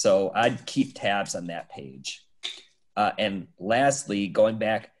 So I'd keep tabs on that page. And lastly, going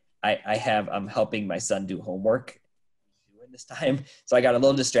back, I'm helping my son do homework during this time. So I got a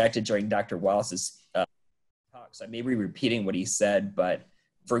little distracted during Dr. Wallace's talk. So I may be repeating what he said, but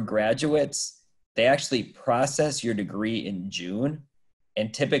for graduates, they actually process your degree in June,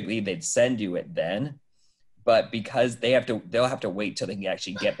 and typically they'd send you it then. But because they'll have to wait till they can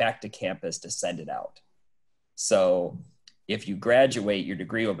actually get back to campus to send it out. So if you graduate, your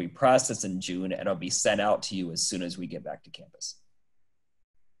degree will be processed in June and it'll be sent out to you as soon as we get back to campus.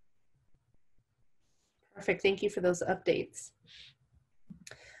 Perfect. Thank you for those updates.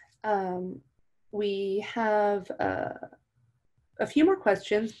 We have a few more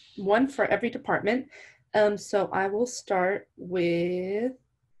questions, one for every department. So I will start with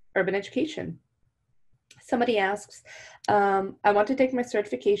urban education. Somebody asks, I want to take my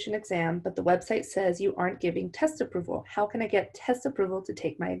certification exam, but the website says you aren't giving test approval. How can I get test approval to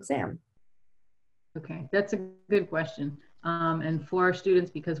take my exam? Okay, that's a good question. And for our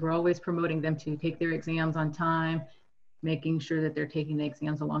students, because we're always promoting them to take their exams on time, making sure that they're taking the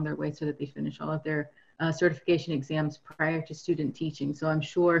exams along their way so that they finish all of their certification exams prior to student teaching. So I'm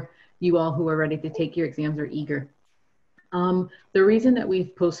sure you all who are ready to take your exams are eager. The reason that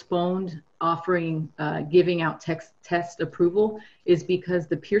we've postponed offering, giving out test approval is because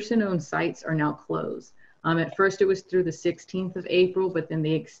the Pearson-owned sites are now closed. At first it was through the 16th of April, but then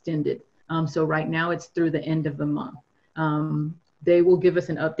they extended. So right now it's through the end of the month. They will give us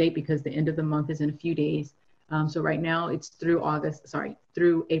an update because the end of the month is in a few days. So right now it's through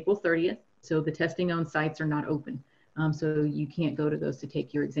through April 30th. So the testing-owned sites are not open. So you can't go to those to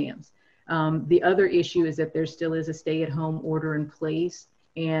take your exams. The other issue is that there still is a stay-at-home order in place,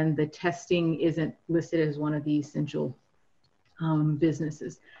 and the testing isn't listed as one of the essential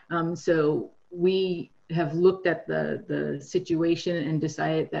businesses. So we have looked at the situation and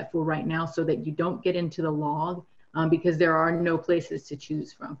decided that for right now, so that you don't get into the log, because there are no places to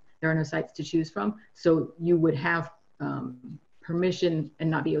choose from. There are no sites to choose from. So you would have permission and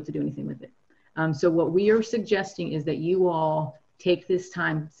not be able to do anything with it. So what we are suggesting is that you all take this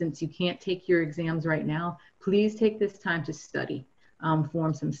time, since you can't take your exams right now, please take this time to study,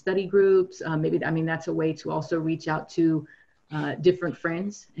 form some study groups. That's a way to also reach out to different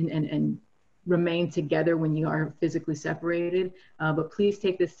friends and remain together when you are physically separated. But please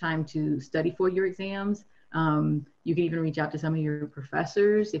take this time to study for your exams. You can even reach out to some of your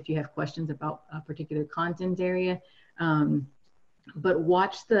professors if you have questions about a particular content area. But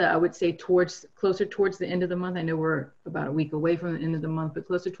watch I would say closer towards the end of the month. I know we're about a week away from the end of the month, but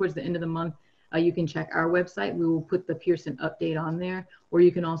closer towards the end of the month, you can check our website. We will put the Pearson update on there, or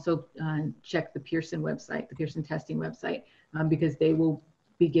you can also check the Pearson website, the Pearson testing website, because they will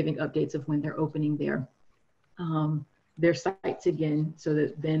be giving updates of when they're opening their sites again, so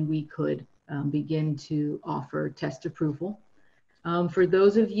that then we could begin to offer test approval. For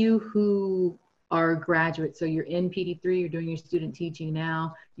those of you who are graduates, so you're in PD3, you're doing your student teaching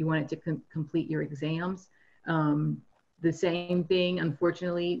now, you want it to complete your exams. The same thing,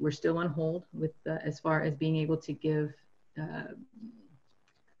 unfortunately, we're still on hold with as far as being able to give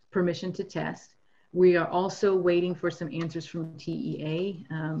permission to test. We are also waiting for some answers from TEA.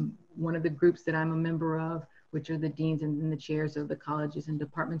 One of the groups that I'm a member of, which are the deans and the chairs of the colleges and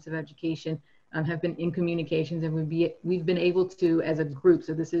departments of education, have been in communications, and we've been able to, as a group,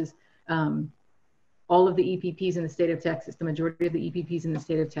 so this is all of the EPPs in the state of Texas, the majority of the EPPs in the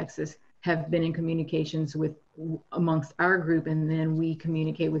state of Texas have been in communications amongst our group, and then we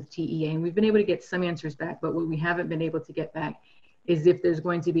communicate with TEA, and we've been able to get some answers back, but what we haven't been able to get back is if there's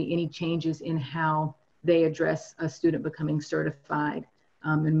going to be any changes in how they address a student becoming certified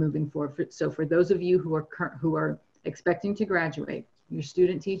and moving forward. So for those of you who are expecting to graduate, you're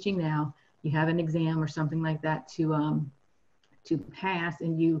student teaching now, you have an exam or something like that to pass,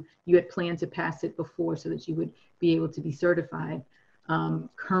 and you had planned to pass it before so that you would be able to be certified.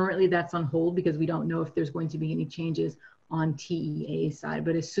 Currently that's on hold because we don't know if there's going to be any changes on TEA's side,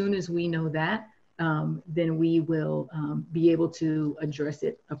 but as soon as we know that, then we will be able to address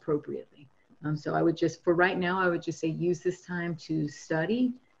it appropriately. So I would just, for right now, I would just say use this time to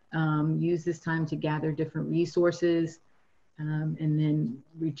study, use this time to gather different resources, and then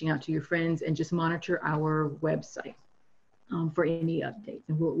reaching out to your friends, and just monitor our website for any updates.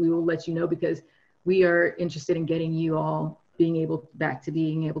 And we will let you know, because we are interested in getting you all being able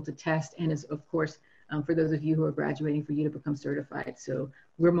to test, and as of course, for those of you who are graduating, for you to become certified. So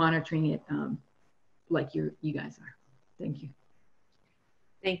we're monitoring it like you guys are. Thank you.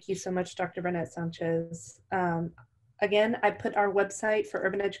 Thank you so much, Dr. Burnett Sanchez. Again, I put our website for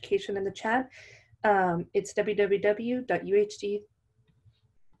urban education in the chat. It's www.uhd.edu/UE.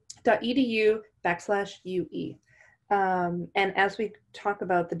 And as we talk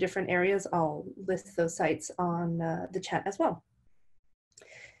about the different areas, I'll list those sites on the chat as well.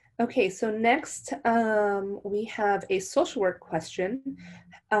 Okay, so next we have a social work question.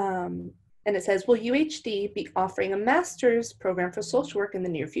 And it says, will UHD be offering a master's program for social work in the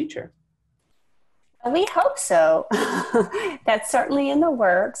near future? We hope so. That's certainly in the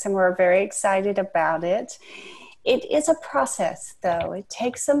works, and we're very excited about it. It is a process, though. It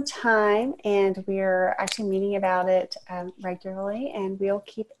takes some time, and we're actually meeting about it regularly, and we'll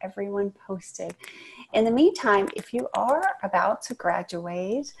keep everyone posted. In the meantime, if you are about to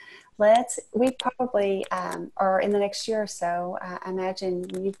graduate, we probably, or in the next year or so, I imagine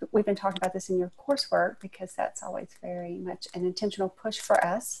we've been talking about this in your coursework, because that's always very much an intentional push for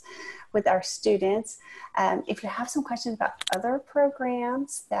us with our students. If you have some questions about other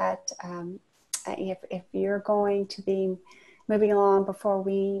programs that, if you're going to be moving along before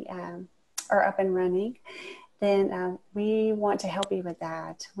we are up and running, then we want to help you with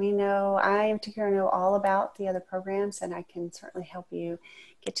that. I in particular know all about the other programs, and I can certainly help you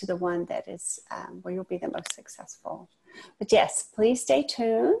get to the one that is where you'll be the most successful. But yes, please stay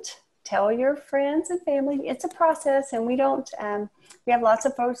tuned. Tell your friends and family. It's a process, and we have lots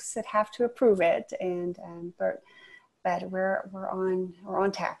of folks that have to approve it, and but we're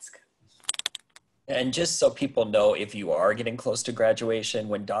on task. And just so people know, if you are getting close to graduation,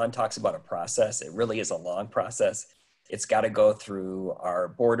 when Dawn talks about a process, it really is a long process. It's got to go through our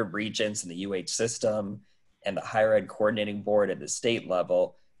Board of Regents and the UH system and the Higher Ed Coordinating Board at the state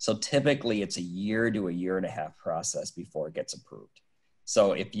level. So typically it's a year to a year and a half process before it gets approved.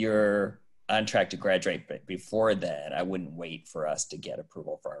 So if you're on track to graduate before then, I wouldn't wait for us to get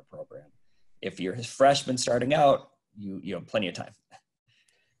approval for our program. If you're a freshman starting out, you have plenty of time.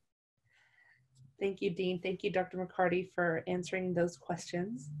 Thank you, Dean. Thank you, Dr. McCarty, for answering those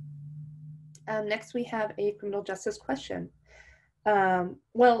questions. Next, we have a criminal justice question.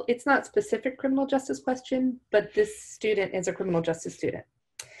 Well, it's not specific criminal justice question, but this student is a criminal justice student.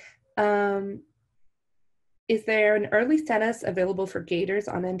 Is there an early status available for Gators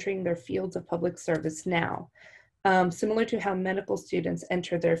on entering their fields of public service now, similar to how medical students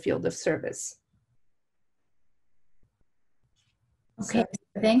enter their field of service? Okay,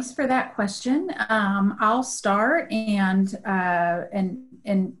 thanks for that question. I'll start, and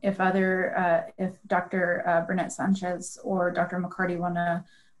if Dr. Burnett Sanchez or Dr. McCarty want to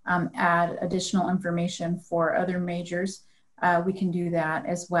add additional information for other majors, we can do that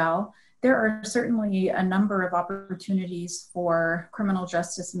as well. There are certainly a number of opportunities for criminal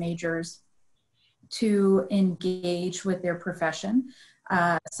justice majors to engage with their profession.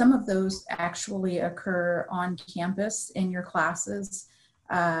 Some of those actually occur on campus in your classes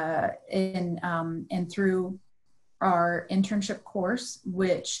and through our internship course,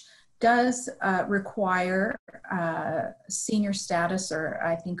 which does require senior status, or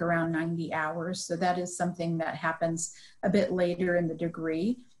I think around 90 hours. So that is something that happens a bit later in the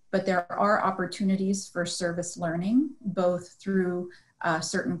degree, but there are opportunities for service learning, both through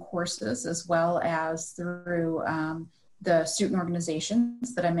certain courses as well as through the student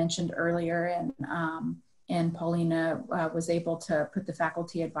organizations that I mentioned earlier, and Paulina was able to put the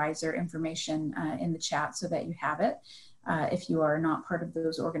faculty advisor information in the chat so that you have it if you are not part of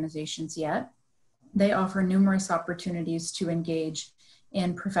those organizations yet. They offer numerous opportunities to engage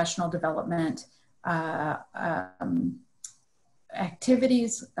in professional development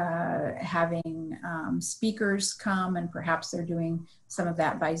activities, having speakers come, and perhaps they're doing some of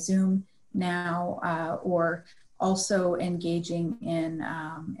that by Zoom now, or also engaging in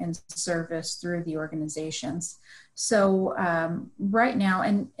service through the organizations. So right now,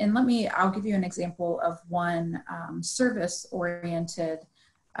 and I'll give you an example of one service-oriented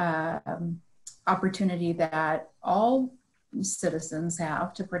opportunity that all citizens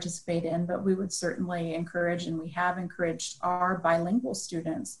have to participate in, but we would certainly encourage, and we have encouraged our bilingual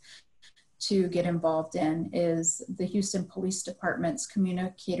students to get involved in, is the Houston Police Department's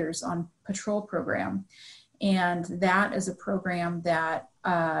Communicators on Patrol program. And that is a program that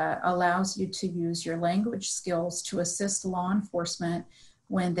allows you to use your language skills to assist law enforcement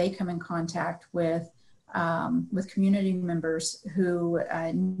when they come in contact with community members who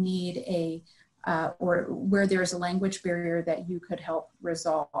need a or where there's a language barrier that you could help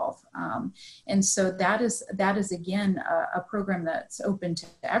resolve. And so that is again a program that's open to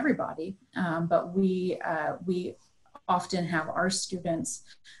everybody, but we often have our students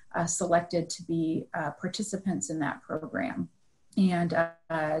selected to be participants in that program. And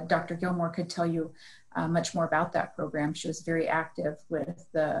Dr. Gilmore could tell you much more about that program. She was very active with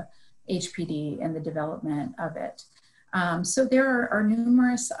the HPD and the development of it. So there are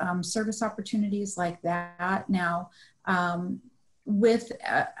numerous service opportunities like that. Now, with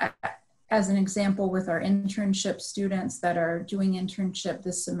as an example, with our internship students that are doing internship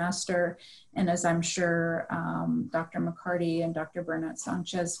this semester, and as I'm sure Dr. McCarty and Dr. Bernat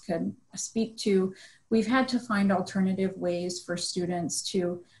Sanchez could speak to, we've had to find alternative ways for students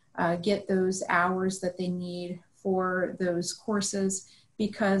to get those hours that they need for those courses,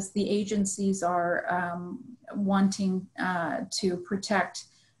 because the agencies are wanting to protect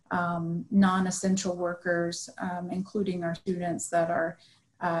non-essential workers, including our students that are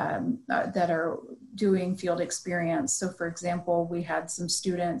doing field experience. So for example, we had some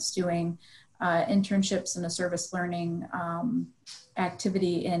students doing internships in a service learning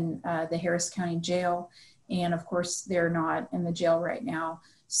activity in the Harris County Jail. And of course, they're not in the jail right now.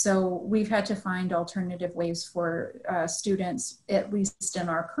 So we've had to find alternative ways for students, at least in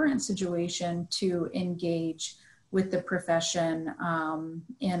our current situation, to engage with the profession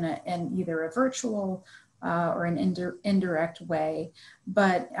in either a virtual or an indirect way.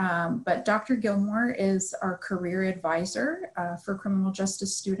 But Dr. Gilmore is our career advisor for criminal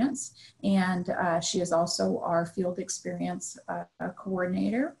justice students, and she is also our field experience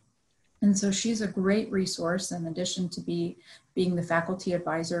coordinator. And so she's a great resource, in addition to being the faculty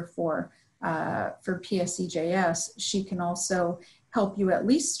advisor for PSCJS. She can also help you at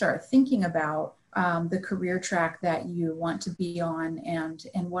least start thinking about the career track that you want to be on, and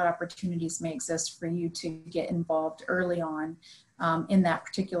what opportunities may exist for you to get involved early on in that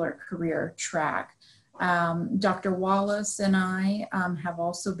particular career track. Dr. Wallace and I have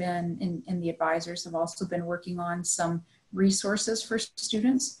also been, and the advisors have also been working on some resources for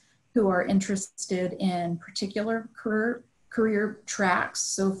students who are interested in particular career tracks.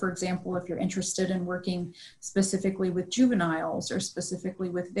 So for example, if you're interested in working specifically with juveniles or specifically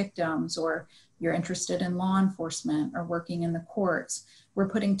with victims, or you're interested in law enforcement or working in the courts, we're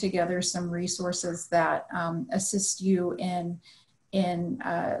putting together some resources that assist you in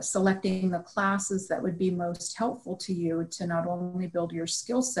selecting the classes that would be most helpful to you to not only build your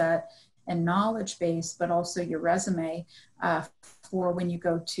skill set and knowledge base, but also your resume for when you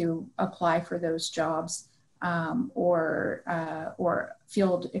go to apply for those jobs or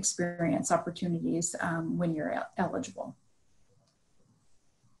field experience opportunities when you're eligible.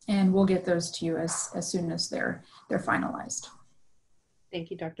 And we'll get those to you as soon as they're finalized.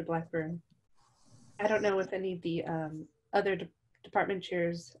 Thank you, Dr. Blackburn. I don't know if any of the other department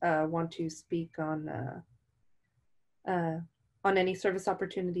chairs want to speak on any service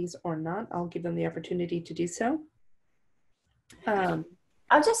opportunities or not. I'll give them the opportunity to do so.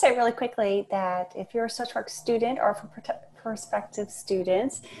 I'll just say really quickly that if you're a social work student or for prospective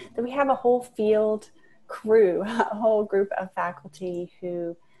students, that we have a whole field crew, a whole group of faculty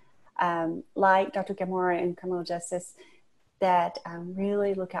who, like Dr. Gilmore in criminal justice, that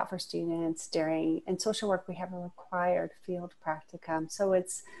really look out for students during, in social work, we have a required field practicum. So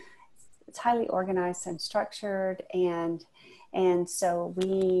it's highly organized and structured. And so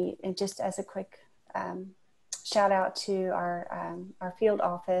we, and just as a quick shout out to our field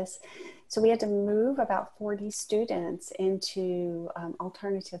office. So we had to move about 40 students into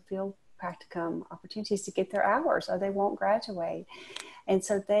alternative field practicum opportunities to get their hours, or they won't graduate. And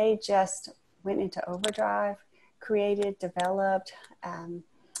so they just went into overdrive, created, developed,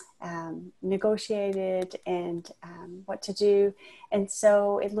 negotiated, and what to do. And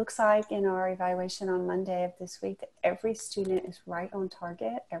so it looks like in our evaluation on Monday of this week that every student is right on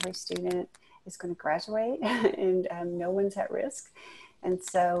target. Every student is going to graduate, and no one's at risk. And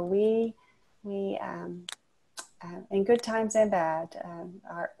so we in good times and bad,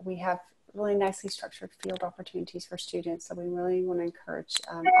 we have really nicely structured field opportunities for students. So we really want to encourage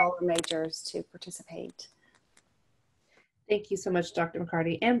all our majors to participate. Thank you so much, Dr.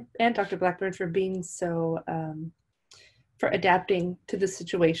 McCarty and Dr. Blackburn, for being so, for adapting to the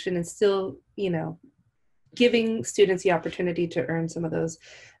situation and still, giving students the opportunity to earn some of those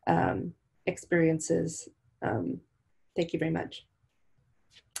experiences. Thank you very much.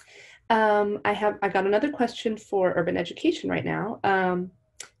 I got another question for urban education right now.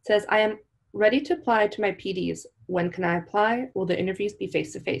 It says, I am ready to apply to my PDs. When can I apply? Will the interviews be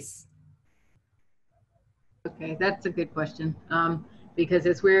face-to-face? Okay, that's a good question. Because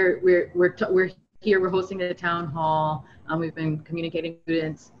it's we're here, we're hosting a town hall. We've been communicating with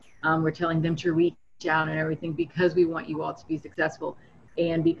students. We're telling them to reach out and everything because we want you all to be successful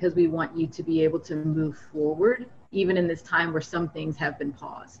and because we want you to be able to move forward, even in this time where some things have been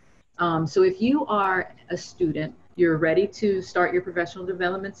paused. So if you are a student, you're ready to start your professional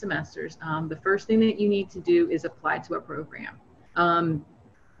development semesters, the first thing that you need to do is apply to our program.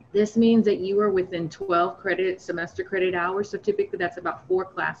 This means that you are within 12 semester credit hours. So typically that's about 4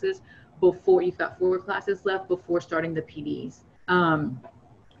 classes before you've got 4 classes left before starting the PDs.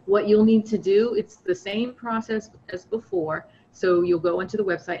 What you'll need to do, it's the same process as before. So you'll go into the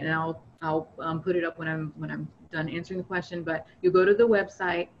website, and I'll put it up when I'm done answering the question, but you'll go to the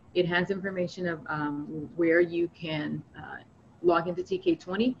website. It has information of where you can log into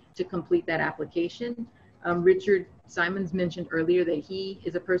TK20 to complete that application. Richard Simons mentioned earlier that he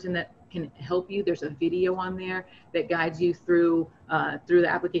is a person that can help you. There's a video on there that guides you through the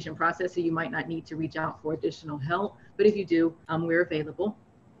application process, so you might not need to reach out for additional help, but if you do, we're available.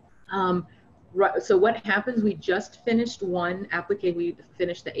 So what happens, we just finished one application. We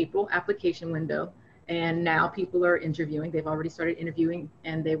finished the April application window, and now people are interviewing. They've already started interviewing,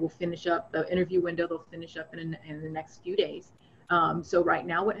 and they will finish up the interview window. They'll finish up in the next few days. So right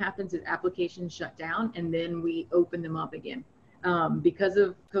now what happens is applications shut down and then we open them up again. Because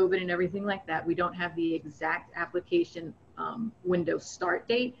of COVID and everything like that, we don't have the exact application window start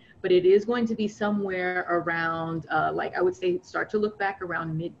date, but it is going to be somewhere around, like I would say, start to look back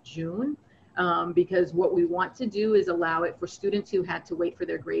around mid-June, because what we want to do is allow it for students who had to wait for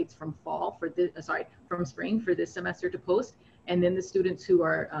their grades from from spring for this semester to post, and then the students who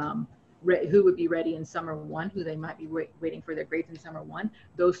are who would be ready in summer 1, who they might be waiting for their grades in summer 1,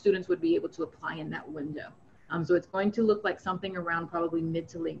 those students would be able to apply in that window. So it's going to look like something around probably mid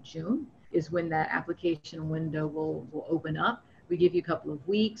to late June is when that application window will open up. We give you a couple of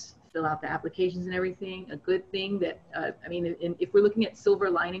weeks, fill out the applications and everything. A good thing that, if we're looking at silver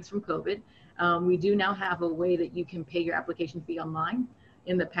linings from COVID, we do now have a way that you can pay your application fee online.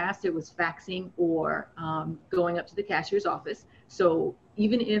 In the past, it was faxing or going up to the cashier's office. So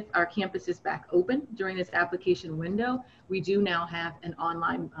even if our campus is back open during this application window, we do now have an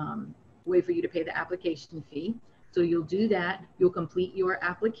online way for you to pay the application fee. So you'll do that, you'll complete your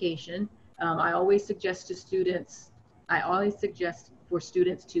application. I always suggest for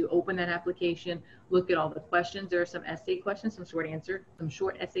students to open that application, look at all the questions. There are some essay questions, some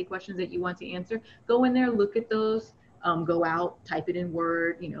short essay questions that you want to answer. Go in there, look at those, go out, type it in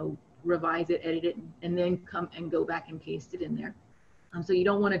Word, revise it, edit it, and then come and go back and paste it in there. So you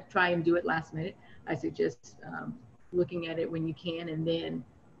don't want to try and do it last minute. I suggest looking at it when you can and then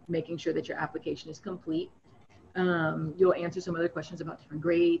making sure that your application is complete. You'll answer some other questions about different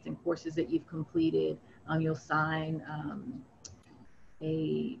grades and courses that you've completed. You'll sign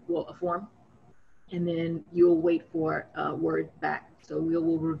a form, and then you'll wait for word back. So we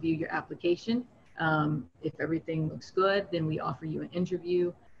will review your application. If everything looks good, then we offer you an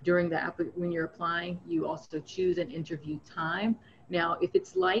interview. When you're applying, you also choose an interview time. Now, if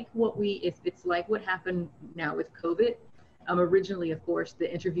it's like what happened now with COVID, originally, of course,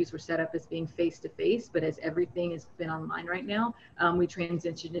 the interviews were set up as being face-to-face, but as everything has been online right now, we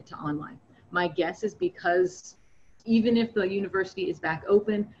transitioned it to online. My guess is because even if the university is back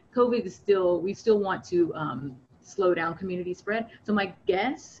open, COVID is we still want to slow down community spread. So my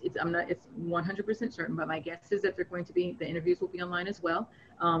guess, it's 100% certain, but my guess is that the interviews will be online as well.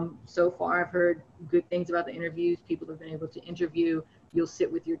 So far, I've heard good things about the interviews. People have been able to interview. You'll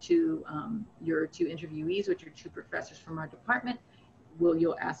sit with your two interviewees, which are 2 professors from our department.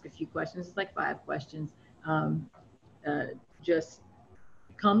 You'll ask a few questions. It's like 5 questions. Just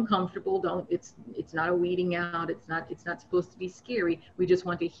come comfortable. It's not a weeding out. It's not supposed to be scary. We just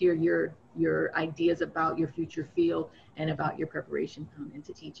want to hear your ideas about your future field and about your preparation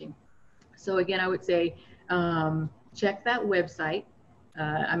into teaching. So again, I would say check that website.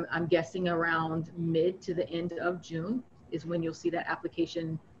 I'm guessing around mid to the end of June is when you'll see that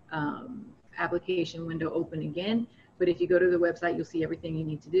application window open again. But if you go to the website, you'll see everything you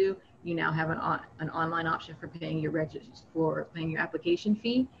need to do. You now have an online option for paying your application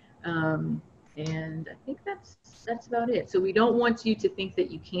fee. And I think that's about it. So we don't want you to think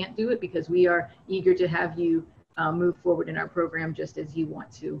that you can't do it, because we are eager to have you move forward in our program just as you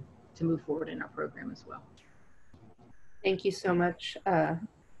want to move forward in our program as well. Thank you so much,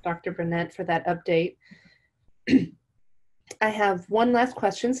 Dr. Burnett, for that update. I have one last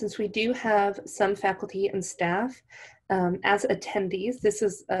question, since we do have some faculty and staff as attendees. This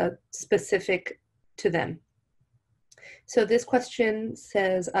is specific to them. So this question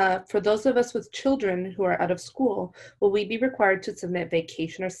says, for those of us with children who are out of school, will we be required to submit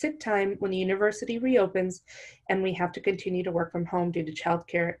vacation or sick time when the university reopens and we have to continue to work from home due to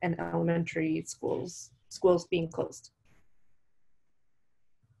childcare and elementary schools being closed?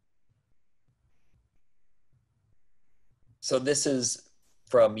 So this is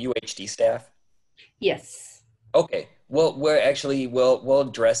from UHD staff? Yes. Okay. Well, we'll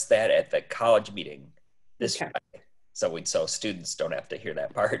address that at the college meeting this Okay. Friday. So students don't have to hear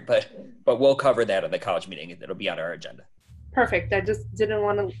that part, but we'll cover that at the college meeting. It'll be on our agenda. Perfect. I just didn't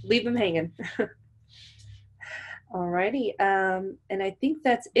want to leave them hanging. Alrighty. And I think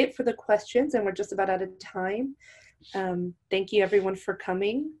that's it for the questions, and we're just about out of time. Thank you everyone for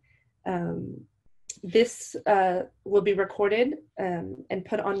coming. This will be recorded and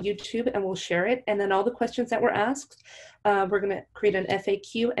put on YouTube, and we'll share it. And then all the questions that were asked, we're going to create an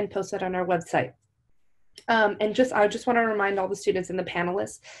FAQ and post it on our website. And I just want to remind all the students and the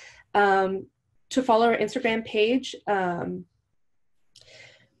panelists to follow our Instagram page.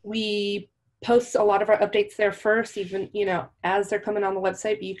 We post a lot of our updates there first, even, as they're coming on the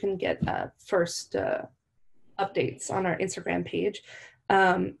website, but you can get first updates on our Instagram page.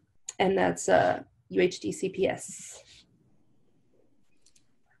 And that's UHD CPS.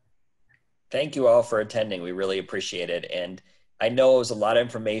 Thank you all for attending. We really appreciate it. And I know it was a lot of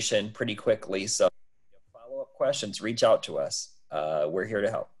information pretty quickly, so follow-up questions, reach out to us. We're here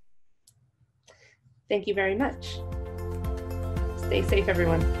to help. Thank you very much. Stay safe,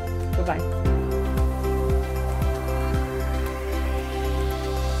 everyone. Bye-bye.